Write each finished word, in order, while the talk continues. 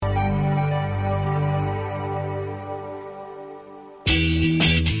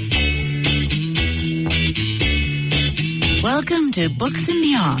Welcome to Books and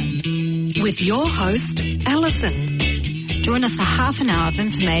Beyond with your host, Alison. Join us for half an hour of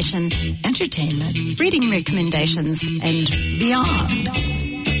information, entertainment, reading recommendations, and beyond.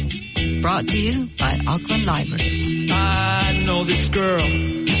 Brought to you by Auckland Libraries. I know this girl,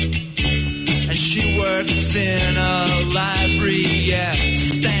 and she works in a library, yeah,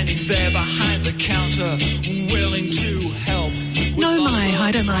 standing there behind the counter, willing to help. No mai,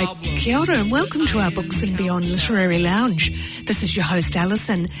 haere mai, kia ora, and welcome to our Books and Beyond Literary Lounge. This is your host,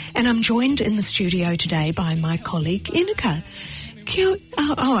 Alison, and I'm joined in the studio today by my colleague, Inika.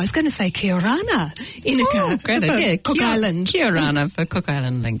 I was going to say kia orana, Inika. Oh, great idea. Cook Island. Kia orana for Cook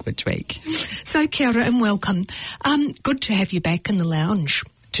Island Language Week. So kia ora and welcome. Good to have you back in the lounge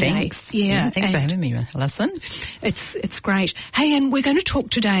today. Thanks. Yeah, thanks for having me, Alison. It's great. Hey, and we're going to talk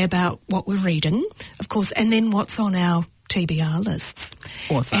today about what we're reading, of course, and then what's on our TBR lists.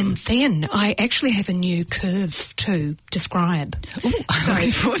 Awesome. And then I actually have a new curve to describe. Ooh, so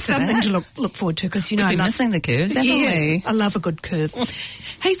something to look forward to, because We've been missing the curves, haven't we? I love a good curve.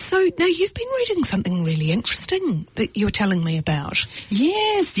 Hey, so now you've been reading something really interesting that you were telling me about.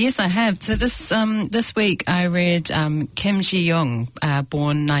 Yes, I have. So this week I read Kim Ji-young,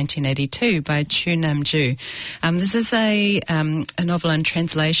 born 1982, by Chu Nam-ju. This is a novel in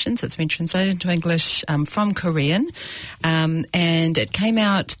translation, so it's been translated into English from Korean. And it came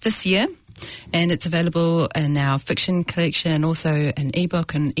out this year, and it's available in our fiction collection and also an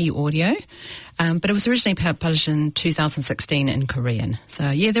ebook and e-audio. But it was originally published in 2016 in Korean.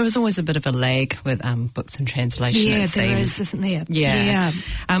 So, yeah, there was always a bit of a lag with books and translation. Yeah, there is, isn't there? Yeah.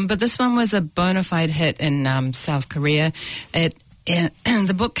 But this one was a bona fide hit in South Korea.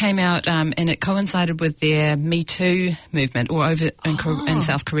 The book came out and it coincided with their Me Too movement, or in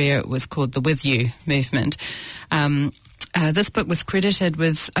South Korea it was called the With You movement. This book was credited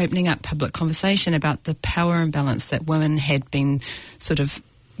with opening up public conversation about the power imbalance that women had been sort of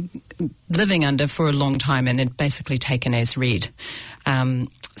living under for a long time and had basically taken as read.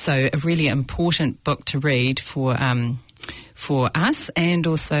 So a really important book to read for us, and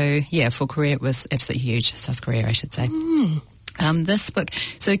also, for Korea it was absolutely huge, South Korea I should say. This book,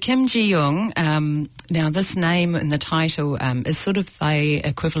 so Kim Ji-young, now this name in the title is sort of the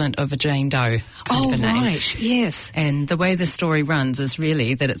equivalent of a Jane Doe kind of a name. Right, yes. And the way the story runs is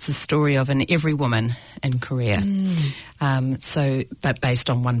really that it's a story of an every woman in Korea, but based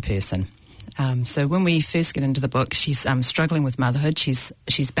on one person. So when we first get into the book, she's struggling with motherhood.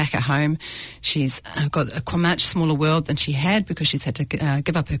 She's back at home. She's got a much smaller world than she had because she's had to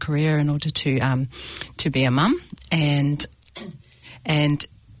give up her career in order to be a mum. And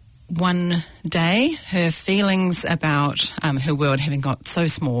one day, her feelings about her world having got so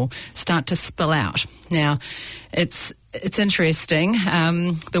small start to spill out. Now, it's interesting.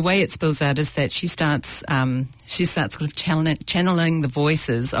 The way it spills out is that she starts sort of channeling the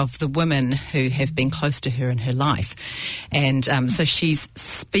voices of the women who have been close to her in her life. And so she's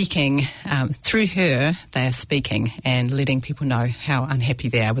speaking, through her, they are speaking and letting people know how unhappy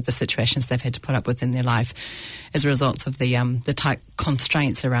they are with the situations they've had to put up with in their life as a result of the tight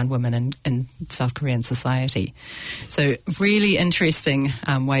constraints around women in South Korean society. So really interesting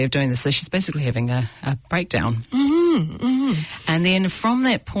way of doing this. So she's basically having a breakdown. And then from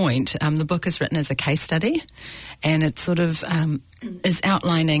that point, the book is written as a case study, and it sort of is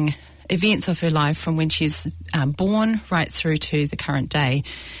outlining events of her life from when she's born right through to the current day.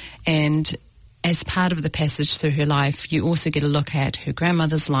 And as part of the passage through her life, you also get a look at her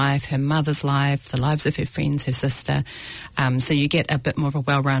grandmother's life, her mother's life, the lives of her friends, her sister. So you get a bit more of a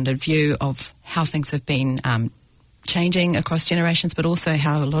well-rounded view of how things have been changing across generations, but also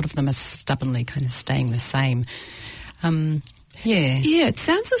how a lot of them are stubbornly kind of staying the same. Yeah, it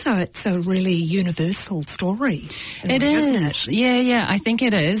sounds as though it's a really universal story. It is, isn't it? Yeah, I think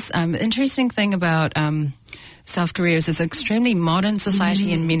it is. Interesting thing about South Korea is it's an extremely modern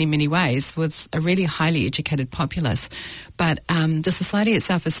society in many, many ways, with a really highly educated populace. But the society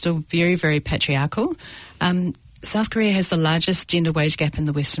itself is still very, very patriarchal. South Korea has the largest gender wage gap in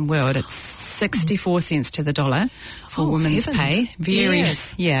the Western world. It's 64 cents to the dollar for women's pay.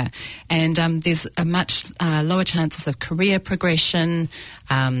 Yeah. And there's a much lower chances of career progression.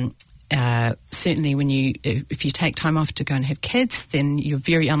 Certainly if you take time off to go and have kids, then you're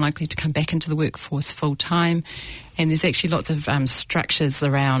very unlikely to come back into the workforce full time. And there's actually lots of structures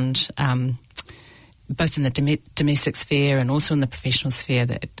around both in the domestic sphere and also in the professional sphere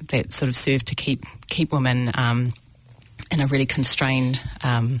that sort of serve to keep women in a really constrained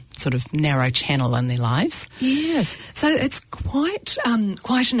sort of narrow channel in their lives. Yes, so it's quite an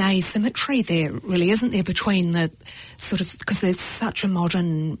asymmetry there, really, isn't there, between the sort of, because there's such a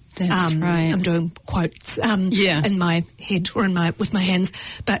modern. That's right. I'm doing quotes in my head or with my hands,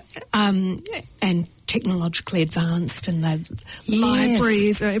 but and technologically advanced, and the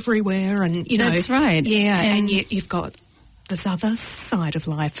libraries are everywhere, and that's right. Yeah, and yet you've got this other side of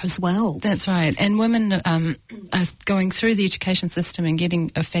life as well. That's right. And women are going through the education system and getting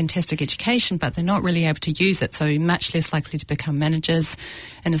a fantastic education, but they're not really able to use it, so much less likely to become managers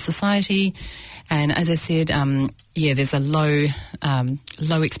in a society. And as I said, there's a low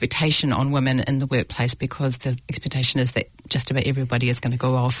expectation on women in the workplace, because the expectation is that just about everybody is going to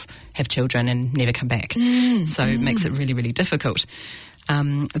go off, have children and never come back. So it makes it really, really difficult.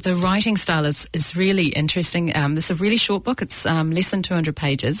 The writing style is really interesting. This is a really short book. It's less than 200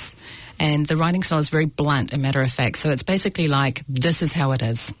 pages, and the writing style is very blunt and matter of fact. So it's basically like, this is how it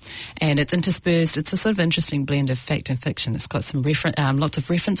is. And it's interspersed. It's a sort of interesting blend of fact and fiction. It's got some lots of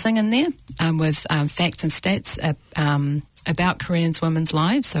referencing in there with facts and stats about Korean women's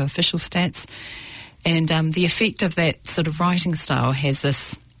lives, so official stats. And the effect of that sort of writing style has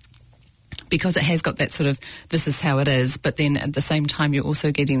this, because it has got that sort of, this is how it is, but then at the same time you're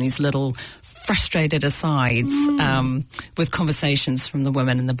also getting these little frustrated asides with conversations from the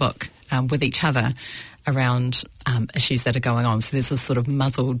women in the book with each other around issues that are going on. So there's this sort of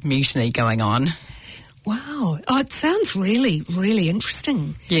muzzled mutiny going on. Wow. Oh, it sounds really, really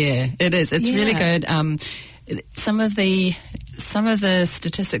interesting. Yeah, it is. It's really good. Some of the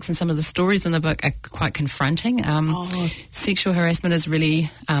statistics and some of the stories in the book are quite confronting. Sexual harassment is really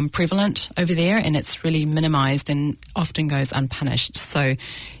prevalent over there, and it's really minimised and often goes unpunished. So,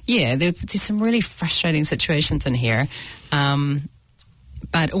 there's some really frustrating situations in here.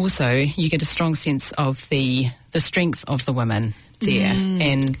 But also, you get a strong sense of the strength of the women there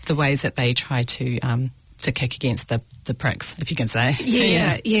and the ways that they try to kick against the pricks, if you can say.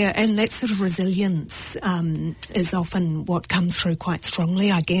 Yeah, and that sort of resilience is often what comes through quite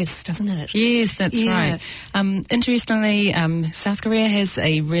strongly, I guess, doesn't it? Yes, that's right. Interestingly, South Korea has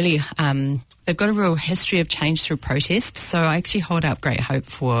a really, they've got a real history of change through protest, so I actually hold up great hope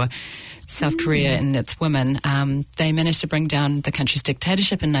for South Korea and its women. They managed to bring down the country's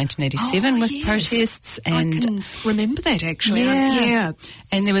dictatorship in 1987 with protests. And I can remember that, actually. Yeah.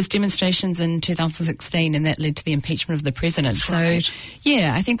 And there was demonstrations in 2016, and that led to the impeachment of the president. Right. So,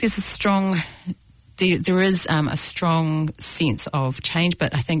 I think there's a strong... There is a strong sense of change,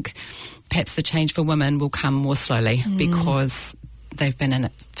 but I think perhaps the change for women will come more slowly because they've been in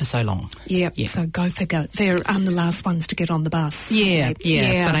it for so long. Yeah, so go figure. They're the last ones to get on the bus. Yeah.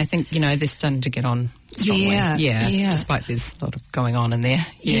 But I think, they're starting to get on strongly. Yeah. Despite there's a lot of going on in there.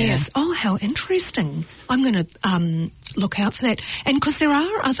 Yeah. Yes. Oh, how interesting. I'm going to look out for that. And because there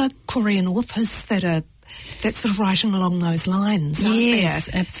are other Korean authors that's sort of writing along those lines, aren't yes,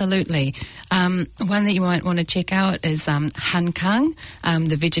 there? Absolutely. One that you might want to check out is Han Kang,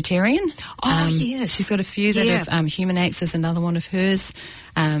 the vegetarian. Oh, yes. She's got a few that have Human Acts is another one of hers.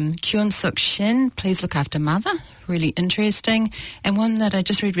 Kyun Suk Shin, Please Look After Mother, really interesting. And one that I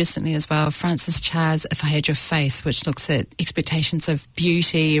just read recently as well, Francis Cha's If I Had Your Face, which looks at expectations of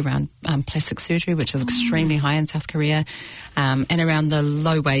beauty around plastic surgery, which is extremely high in South Korea, and around the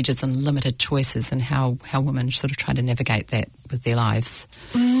low wages and limited choices and how women sort of try to navigate that with their lives.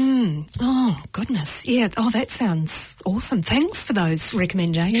 Oh, goodness. Yeah. Oh, that sounds awesome. Thanks for those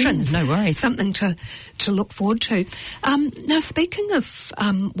recommendations. No worries. Something to look forward to. Now, speaking of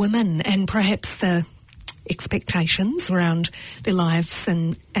women and perhaps the expectations around their lives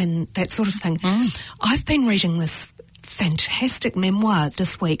and that sort of thing, I've been reading this fantastic memoir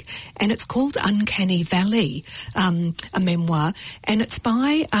this week, and it's called Uncanny Valley, a memoir, and it's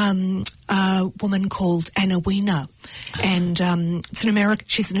by a woman called Anna Wiener, and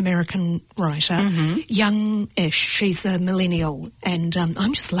she's an American writer, young-ish, she's a millennial, and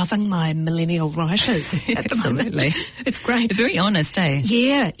I'm just loving my millennial writers at the moment. Absolutely. It's great. Very honest, eh?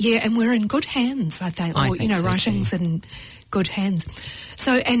 Yeah, and we're in good hands, I think. So writing's too. in good hands.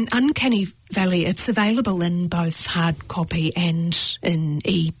 So, and Uncanny Valley, it's available in both hard copy and in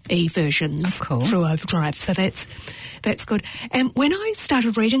e-versions through Overdrive. So that's good. And when I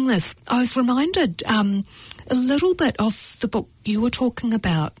started reading this, I was reminded a little bit of the book you were talking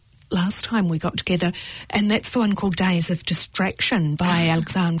about last time we got together, and that's the one called Days of Distraction by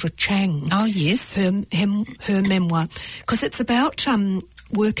Alexandra Chang. Oh, yes. Her memoir, because it's about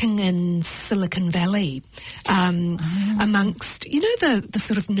working in Silicon Valley amongst, the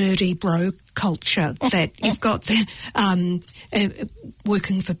sort of nerdy bro culture that you've got there,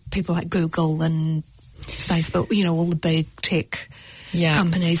 working for people like Google and Facebook, you know, all the big tech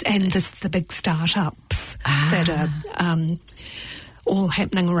companies and the big startups that are all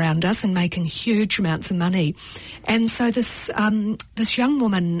happening around us and making huge amounts of money. And so this young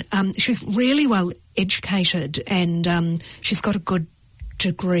woman, she's really well educated, and she's got a good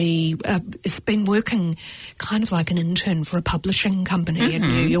degree, has been working kind of like an intern for a publishing company in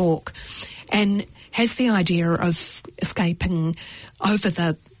New York, and has the idea of escaping over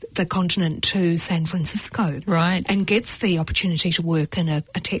the continent to San Francisco. Right. And gets the opportunity to work in a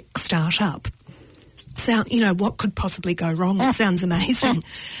tech startup. You know, what could possibly go wrong? It sounds amazing.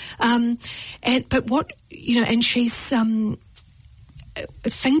 But what, you know, and she's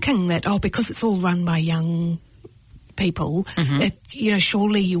thinking that, because it's all run by young people, you know,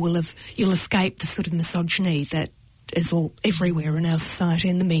 surely you'll escape the sort of misogyny that is all everywhere in our society,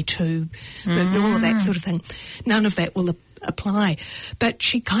 and the Me Too movement, all of that sort of thing. None of that will apply. But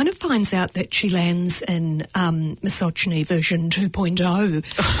she kind of finds out that she lands in misogyny version 2.0.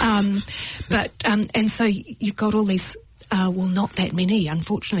 And so you've got all these, not that many,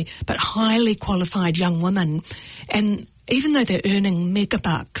 unfortunately, but highly qualified young women. And even though they're earning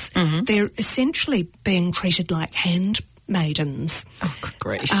megabucks, they're essentially being treated like handmaidens. Oh, good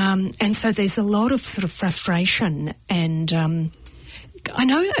grief. And so there's a lot of sort of frustration, and I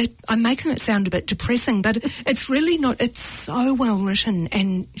know I'm making it sound a bit depressing, but it's really not. It's so well written,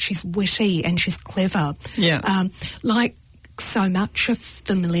 and she's witty and she's clever. Yeah. Like so much of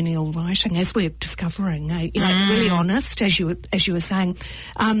the millennial writing, as we're discovering, you know, it's really honest, as you were saying,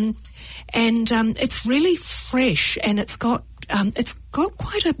 and it's really fresh, and it's got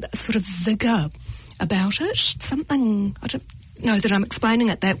quite a sort of vigour about it. Something, I don't know that I'm explaining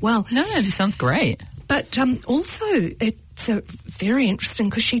it that well. No, this sounds great. But also, it's very interesting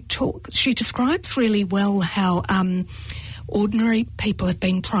because she describes really well how ordinary people have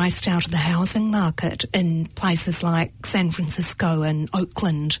been priced out of the housing market in places like San Francisco and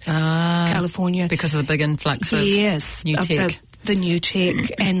Oakland, California. Because of the big influx of new tech. The new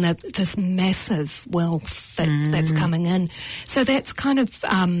tech and this massive wealth that's coming in. So that's kind of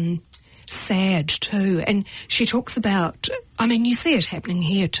sad too. And she talks about, I mean, you see it happening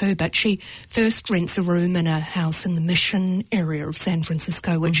here too, but she first rents a room in a house in the Mission area of San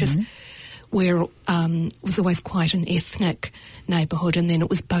Francisco, which is where was always quite an ethnic neighbourhood, and then it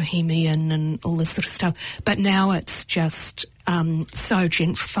was bohemian and all this sort of stuff. But now it's just so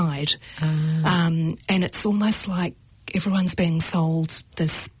gentrified, and it's almost like everyone's being sold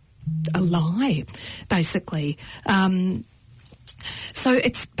a lie, basically.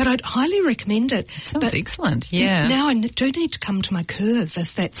 But I'd highly recommend it. Sounds excellent, yeah. Now I do need to come to my curve,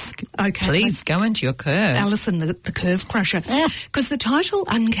 if that's okay. Please, go into your curve. Alison, the curve crusher. Because the title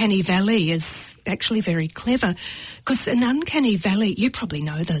Uncanny Valley is actually very clever. Because in Uncanny Valley, you probably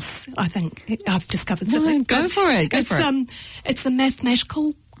know this, I think. I've discovered something. No, go for it. It's a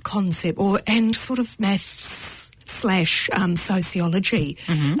mathematical concept, and sort of maths / sociology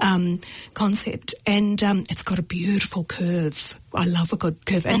concept, and it's got a beautiful curve. I love a good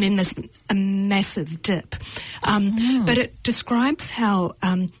curve, and then there's a massive dip. But it describes how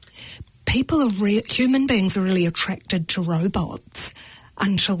human beings are really attracted to robots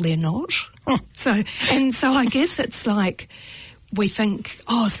until they're not. So I guess it's like we think,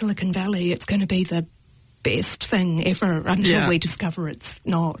 Silicon Valley, it's going to be the best thing ever until we discover it's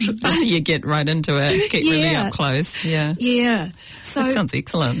not. You get right into it, get really up close. Yeah. So that sounds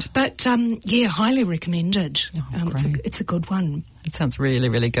excellent. But highly recommended. It's a good one. It sounds really,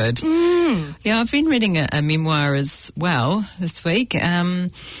 really good. Yeah, I've been reading a memoir as well this week.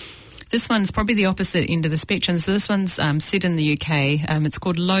 This one's probably the opposite end of the spectrum. So this one's set in the UK. It's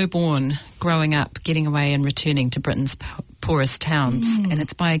called Lowborn, Growing Up, Getting Away and Returning to Britain's Poorest Towns. And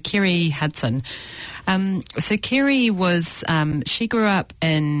it's by Kerry Hudson. So Kerry she grew up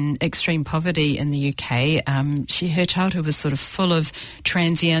in extreme poverty in the UK. Her childhood was sort of full of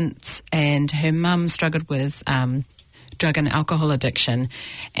transients, and her mum struggled with drug and alcohol addiction,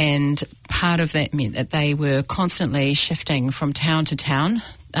 and part of that meant that they were constantly shifting from town to town,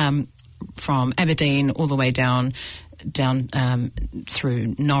 from Aberdeen all the way down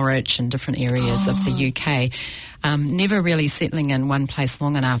through Norwich and different areas of the UK, never really settling in one place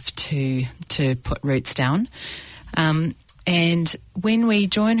long enough to put roots down. And when we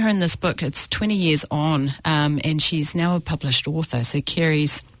join her in this book, it's 20 years on, and she's now a published author. So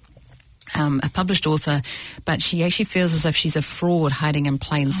Kerry's a published author, but she actually feels as if she's a fraud hiding in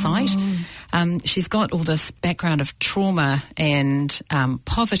plain sight. She's got all this background of trauma and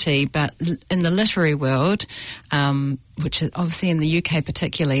poverty, but in the literary world, which is obviously in the UK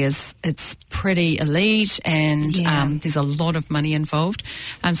particularly, it's pretty elite, and there's a lot of money involved.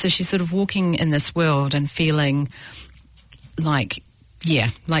 So she's sort of walking in this world and feeling like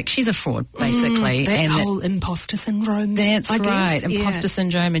she's a fraud, basically. That whole imposter syndrome. That's I right, guess. imposter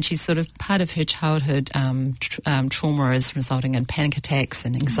syndrome, and she's sort of part of her childhood trauma is resulting in panic attacks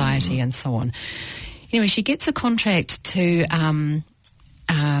and anxiety and so on. Anyway, she gets a contract to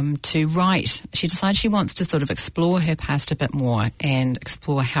write. She decides she wants to sort of explore her past a bit more and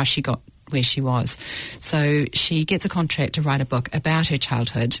explore how she got where she was. So she gets a contract to write a book about her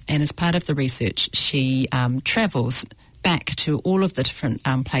childhood, and as part of the research, she travels back to all of the different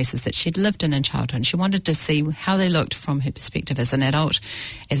places that she'd lived in childhood. She wanted to see how they looked from her perspective as an adult,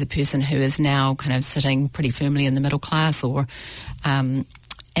 as a person who is now kind of sitting pretty firmly in the middle class, or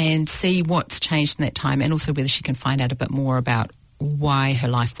and see what's changed in that time, and also whether she can find out a bit more about why her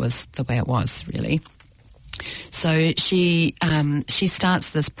life was the way it was, really. So she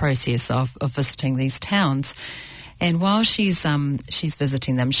starts this process of visiting these towns, and while she's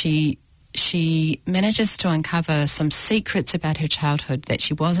visiting them, she manages to uncover some secrets about her childhood that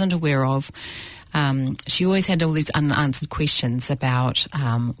she wasn't aware of. She always had all these unanswered questions about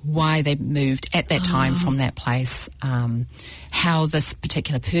why they moved at that time from that place, how this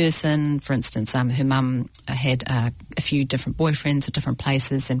particular person, for instance, her mum had a few different boyfriends at different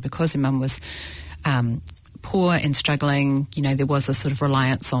places, and because her mum was poor and struggling, there was a sort of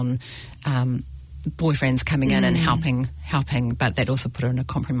reliance on boyfriends coming in and helping, but that also put her in a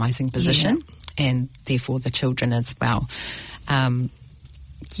compromising position, and therefore the children as well.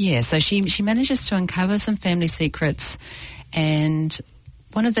 So she manages to uncover some family secrets, and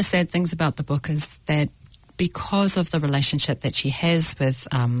one of the sad things about the book is that because of the relationship that she has with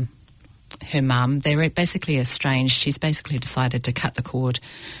her mum, they're basically estranged. She's basically decided to cut the cord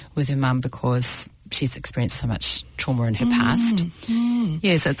with her mum because she's experienced so much trauma in her past.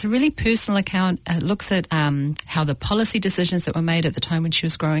 So it's a really personal account. It looks at how the policy decisions that were made at the time when she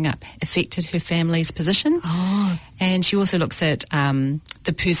was growing up affected her family's position. And she also looks at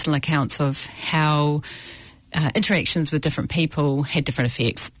the personal accounts of how interactions with different people had different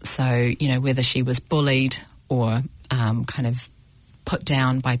effects. So, whether she was bullied or kind of put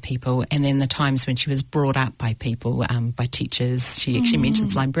down by people, and then the times when she was brought up by people, by teachers. She actually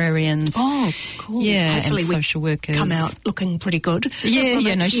mentions librarians. Oh, cool. Yeah, hopefully and social workers. Come out looking pretty good.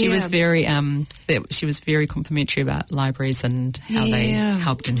 She was very she was very complimentary about libraries and how they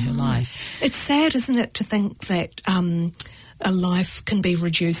helped in her life. It's sad, isn't it, to think that a life can be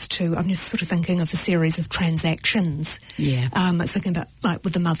reduced to, I'm just sort of thinking of a series of transactions. I was thinking about, like,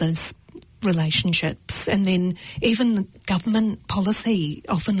 with the mother's relationships, and then even the government policy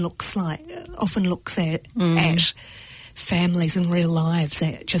often looks at families and real lives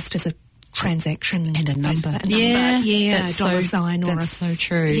just as a transaction and a number. That's dollar sign. That's so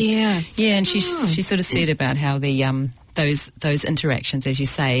true. And she sort of said about how the those interactions, as you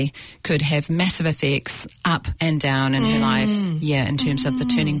say, could have massive effects up and down in her life, in terms of the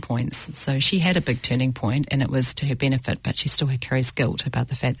turning points. So she had a big turning point, and it was to her benefit, but she still carries guilt about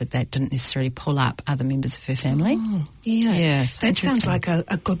the fact that didn't necessarily pull up other members of her family. That sounds like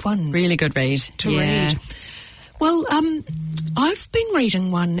a good one. Really good read. To read. Well, I've been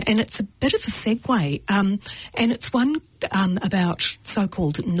reading one, and it's a bit of a segue, and it's one about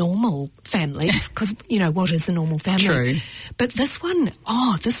so-called normal families, because, what is a normal family? True. But this one,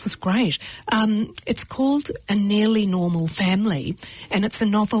 this was great. It's called A Nearly Normal Family, and it's a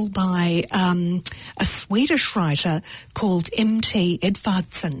novel by a Swedish writer called M.T.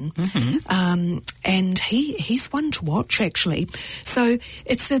 Edvardsson, and he's one to watch, actually. So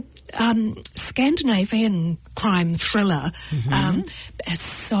it's a Scandinavian crime thriller. It's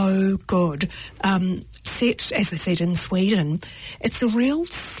so good. Set, as I said, in Sweden. It's a real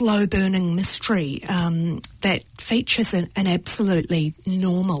slow-burning mystery that features an absolutely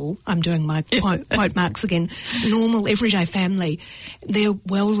normal, I'm doing my quote marks again, normal everyday family. They're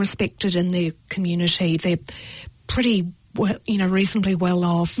well respected in their community. They're pretty, reasonably well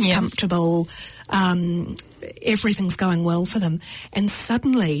off, comfortable. Everything's going well for them. And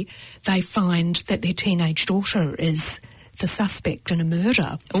suddenly they find that their teenage daughter is the suspect in a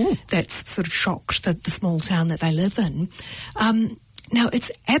murder. That's sort of shocked the small town that they live in. Now,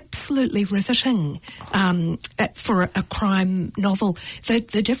 it's absolutely riveting for a crime novel.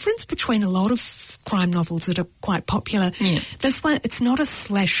 The difference between a lot of crime novels that are quite popular, this one, it's not a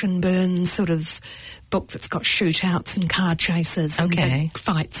slash and burn sort of book that's got shootouts and car chases and big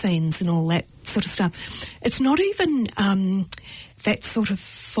fight scenes and all that sort of stuff. It's not even that sort of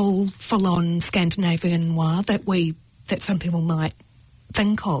full-on Scandinavian noir that some people might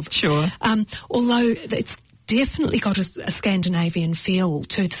think of. Sure. Although it's definitely got a Scandinavian feel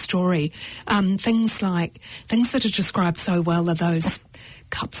to the story. Things that are described so well are those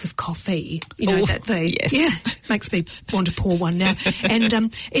cups of coffee, makes me want to pour one now.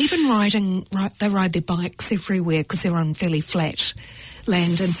 And even they ride their bikes everywhere because they're on fairly flat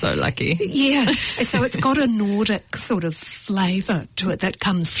land. And so lucky. Yeah, so it's got a Nordic sort of flavour to it that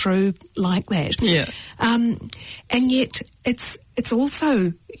comes through like that. Yeah. And yet it's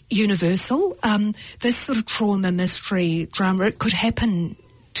also universal. This sort of trauma, mystery, drama, it could happen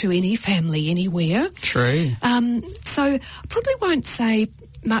to any family anywhere. True. So I probably won't say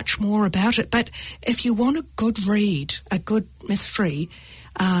much more about it, but if you want a good read, a good mystery,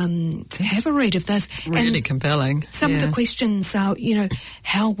 have a read of this. Really and compelling. Some of the questions are,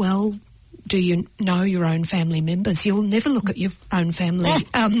 how well do you know your own family members? You'll never look at your own family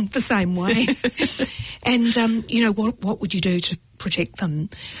the same way. And, what would you do to protect them?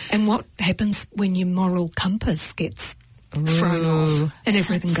 And what happens when your moral compass gets thrown off and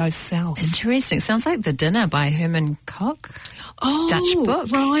everything goes south? Interesting. Sounds like The Dinner by Herman Koch. Dutch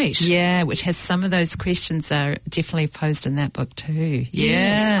book. Right. Yeah, which has some of those questions are definitely posed in that book too.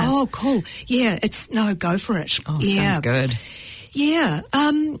 Yes. Yeah. Oh, cool. Yeah, go for it. Oh, sounds good. Yeah.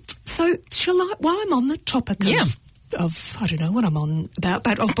 So while I'm on the topic of I don't know what I'm on about,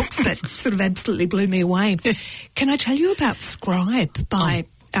 but of books that sort of absolutely blew me away, can I tell you about Scribe by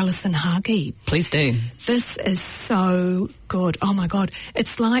Alison Hagi? Please do. This is so good. Oh, my God.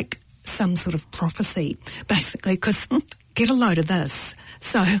 It's like some sort of prophecy, basically, because get a load of this.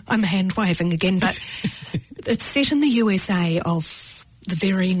 So I'm hand-waving again, but it's set in the USA of the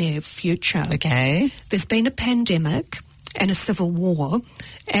very near future. Okay. There's been a pandemic and a civil war,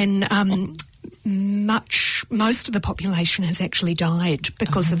 and most of the population has actually died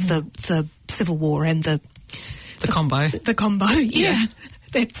because of the civil war and the combo. The combo, yeah.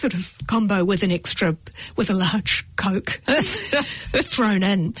 That sort of combo with a large Coke thrown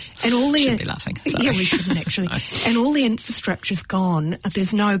in. And all the... Shouldn't be laughing. Sorry. Yeah, we shouldn't actually. No. And all the infrastructure's gone.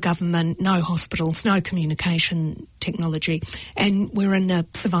 There's no government, no hospitals, no communication technology. And we're in a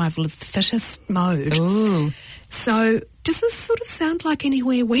survival of the fittest mode. Ooh. So does this sort of sound like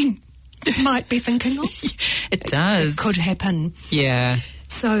anywhere we might be thinking of? It does. It could happen. Yeah.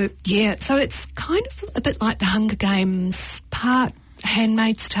 So it's kind of a bit like the Hunger Games, part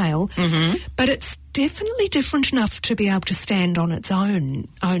Handmaid's Tale, but it's definitely different enough to be able to stand on its own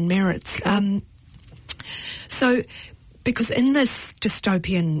merits. So, because in this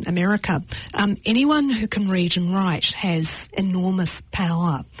dystopian America, anyone who can read and write has enormous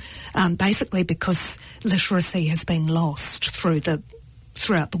power, basically because literacy has been lost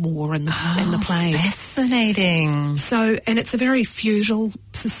throughout the war and the plague. Fascinating. So, and it's a very feudal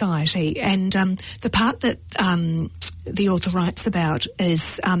society, and the part that the author writes about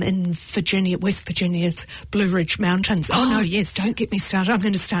is in Virginia, West Virginia's Blue Ridge Mountains. Oh no, yes. Don't get me started. I'm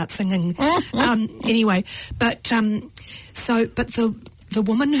going to start singing. Anyway, but the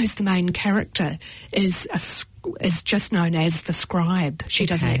woman who's the main character is just known as the Scribe. She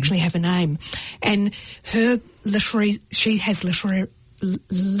doesn't actually have a name, and she has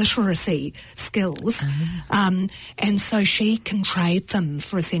literacy skills, and so she can trade them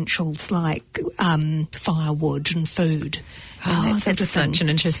for essentials like firewood and food. And that's such an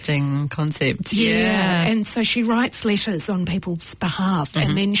interesting concept. Yeah, and so she writes letters on people's behalf,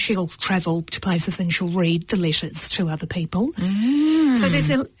 and then she'll travel to places and she'll read the letters to other people. So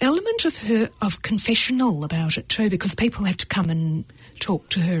there's an element of confessional about it too, because people have to come and talk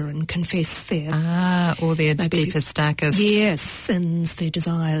to her and confess all their deepest, darkest sins, their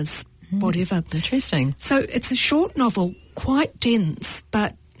desires, whatever. Interesting. So it's a short novel, quite dense,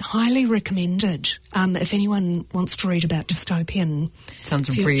 but highly recommended if anyone wants to read about dystopian Sounds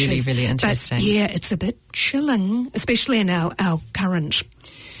futures. Really, really interesting. But it's a bit chilling, especially in our current...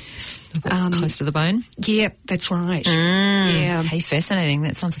 close to the bone? Yeah, that's right. Yeah. Hey, fascinating.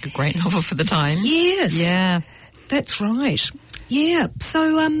 That sounds like a great novel for the time. Yes. Yeah. That's right. Yeah.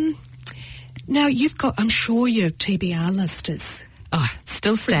 So now you've got, I'm sure your TBR list is... Oh, it's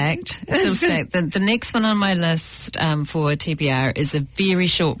still stacked. Still stacked. The next one on my list for TBR is a very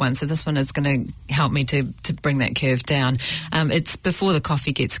short one, so this one is going to help me to bring that curve down. It's Before the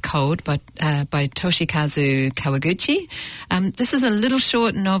Coffee Gets Cold by Toshikazu Kawaguchi. This is a little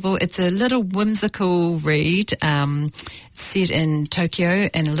short novel. It's a little whimsical read set in Tokyo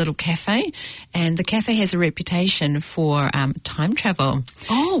in a little cafe, and the cafe has a reputation for time travel.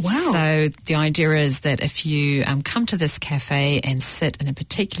 Oh, wow. So the idea is that if you come to this cafe and sit in a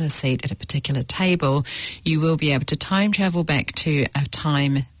particular seat at a particular table, you will be able to time travel back to a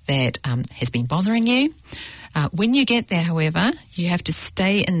time that has been bothering you. When you get there, however, you have to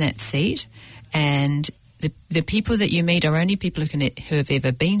stay in that seat, and the people that you meet are only people who have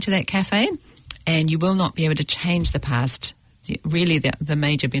ever been to that cafe, and you will not be able to change the past. Really, the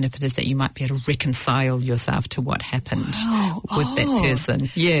major benefit is that you might be able to reconcile yourself to what happened with that person.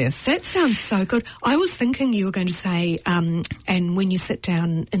 Yes. That sounds so good. I was thinking you were going to say, and when you sit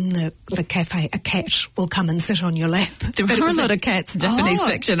down in the cafe, a cat will come and sit on your lap. There are a lot of cats in Japanese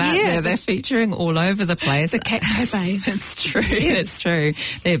fiction, aren't there? They're featuring all over the place. The cat cafes. It's true. Yes. It's true.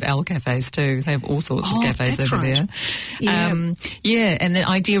 They have L cafes too. They have all sorts of cafes over there. Yeah. And the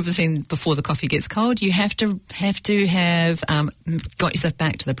idea of Before the Coffee Gets Cold, you have to have got yourself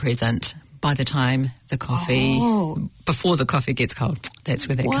back to the present by the time before the coffee gets cold. That's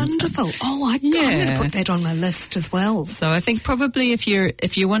where that comes from. Wonderful. I'm going to put that on my list as well. So I think probably if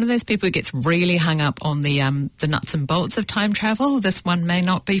you're one of those people who gets really hung up on the nuts and bolts of time travel, this one may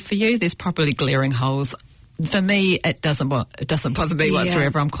not be for you. There's probably glaring holes. For me, it doesn't bother me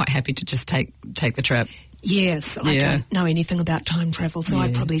whatsoever. I'm quite happy to just take the trip. Yes, I don't know anything about time travel, so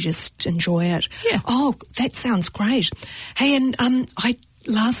I'd probably just enjoy it. Yeah. Oh, that sounds great. Hey, and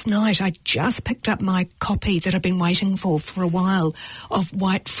last night I just picked up my copy that I've been waiting for a while of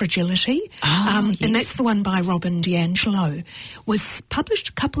White Fragility. Yes. And that's the one by Robin DiAngelo. Was published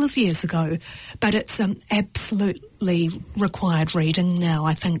a couple of years ago, but it's absolutely required reading now,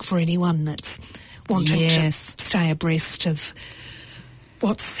 I think, for anyone that's wanting to stay abreast of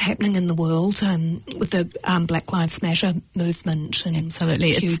what's happening in the world with the Black Lives Matter movement and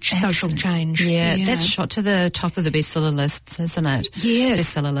huge social change. Yeah, that's shot to the top of the bestseller lists, isn't it? Yes.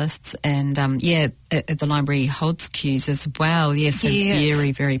 Bestseller lists. And, the library holds queues as well. Yes,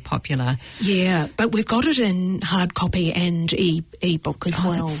 very, very popular. Yeah, but we've got it in hard copy and e-book as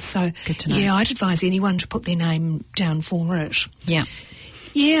well. So, good to know. Yeah, I'd advise anyone to put their name down for it. Yeah.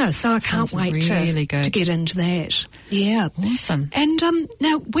 Yeah, so I can't wait really to get into that. Yeah. Awesome. And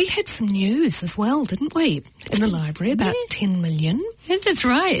now, we had some news as well, didn't we, in the library about 10 million? Yeah, that's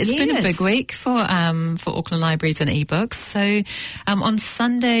right. It's been a big week for Auckland Libraries and ebooks. So on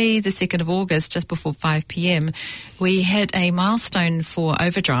Sunday, the 2nd of August, just before 5 p.m, we hit a milestone for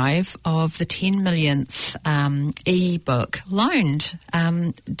Overdrive of the 10 millionth ebook loaned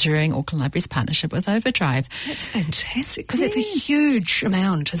during Auckland Libraries' partnership with Overdrive. That's fantastic, because it's a huge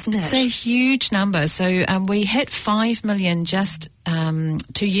amount, isn't it? It's a huge number. So we hit 5 million just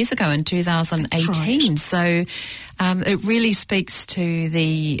 2 years ago in 2018. Right. So it really speaks to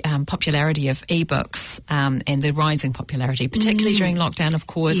the popularity of ebooks and the rising popularity, particularly during lockdown, of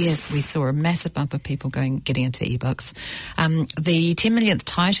course. Yes. We saw a massive bump of people getting into ebooks. The 10 millionth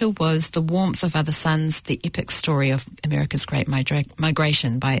title was The Warmth of Other Suns, The Epic Story of America's Great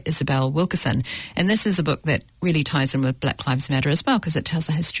Migration by Isabel Wilkerson. And this is a book that really ties in with Black Lives Matter as well, because it tells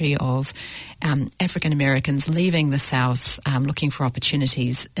the history of African Americans leaving the South, looking for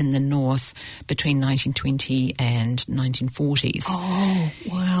opportunities in the North between 1920 and 1940s. Oh,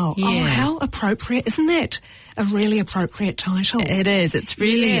 wow. Yeah. Oh, how appropriate. Isn't that a really appropriate title? It is. It's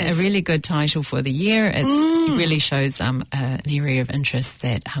really a really good title for the year. It really shows an area of interest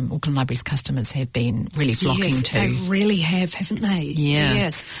that Auckland Libraries customers have been really flocking to. They really have, haven't they? Yeah.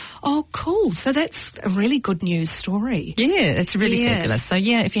 Yes. Oh, cool. So that's a really good news story. Yeah, it's really fabulous. So,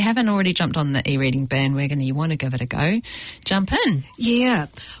 if you haven't already jumped on the e-reading bandwagon and you want to give it a go, jump in. Yeah.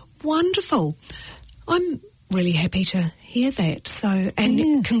 Wonderful. I'm really happy to hear that. So,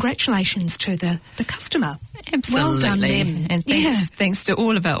 and congratulations to the customer. Absolutely. Well done, them. And thanks to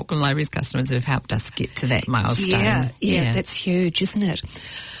all of our Auckland Libraries customers who have helped us get to that milestone. Yeah, that's huge, isn't it?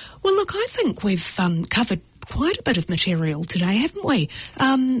 Well, look, I think we've covered quite a bit of material today, haven't we?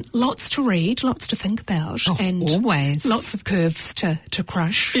 Lots to read, lots to think about. Oh, and always. Lots of curves to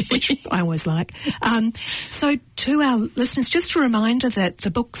crush, which I always like. So to our listeners, just a reminder that the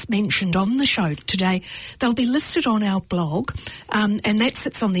books mentioned on the show today, they'll be listed on our blog, and that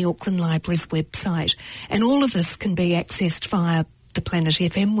sits on the Auckland Libraries website. And all of this can be accessed via the Planet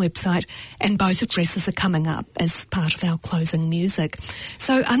FM website, and both addresses are coming up as part of our closing music.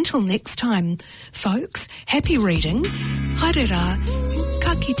 So until next time, folks, happy reading. Haere rā.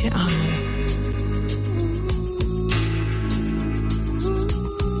 Ka kite anō.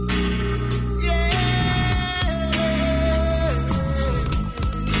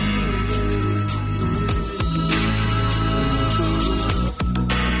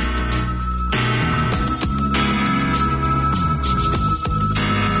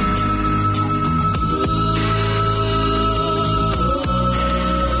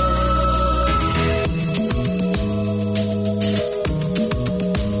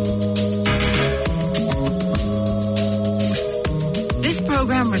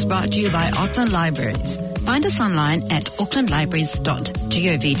 Was brought to you by Auckland Libraries. Find us online at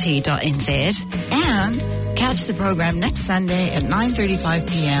aucklandlibraries.govt.nz and catch the program next Sunday at 9:35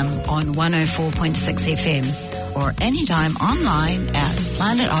 p.m. on 104.6 FM or anytime online at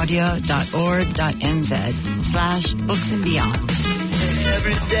planetaudio.org.nz/books and beyond.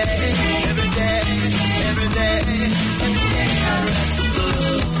 Every day I